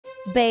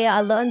Bea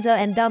Alonzo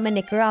and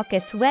Dominic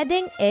Roque's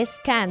wedding is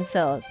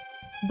cancelled.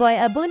 Boy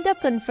Abunda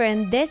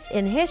confirmed this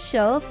in his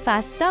show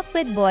Fast Talk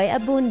with Boy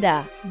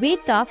Abunda. We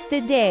talk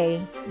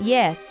today.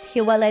 Yes,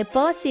 hiwalay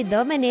po si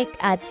Dominic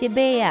at si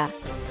Bea.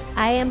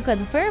 I am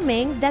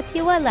confirming that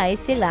hiwalay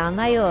sila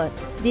ngayon.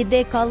 Did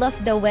they call off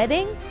the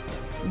wedding?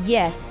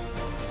 Yes.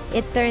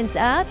 It turns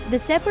out the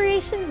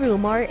separation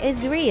rumor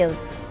is real.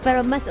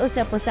 Pero mas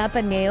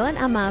usap-usapan ngayon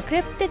ang mga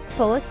cryptic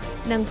post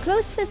ng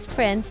closest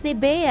friends ni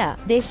Bea.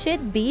 They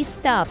should be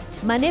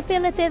stopped.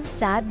 Manipulative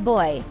sad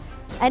boy.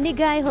 Any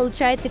guy who'll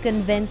try to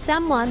convince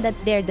someone that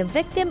they're the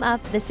victim of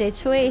the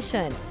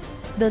situation.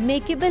 They'll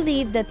make you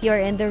believe that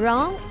you're in the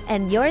wrong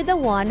and you're the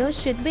one who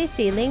should be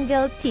feeling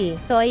guilty.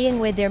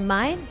 Toying with your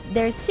mind,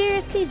 they're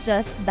seriously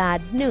just bad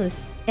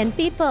news. And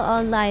people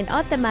online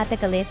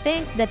automatically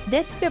think that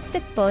this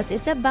cryptic post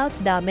is about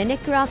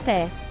Dominic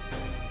Roque.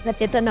 At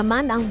ito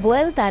naman ang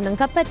buwelta ng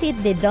kapatid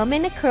ni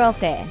Dominic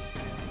Roque.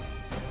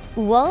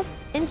 Wolf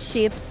in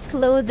sheep's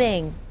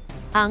clothing.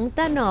 Ang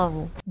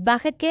tanong,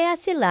 bakit kaya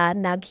sila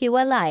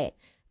naghiwalay?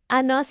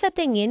 Ano sa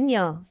tingin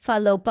nyo?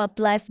 Follow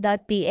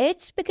poplifeph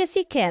because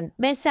you can't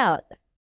miss out.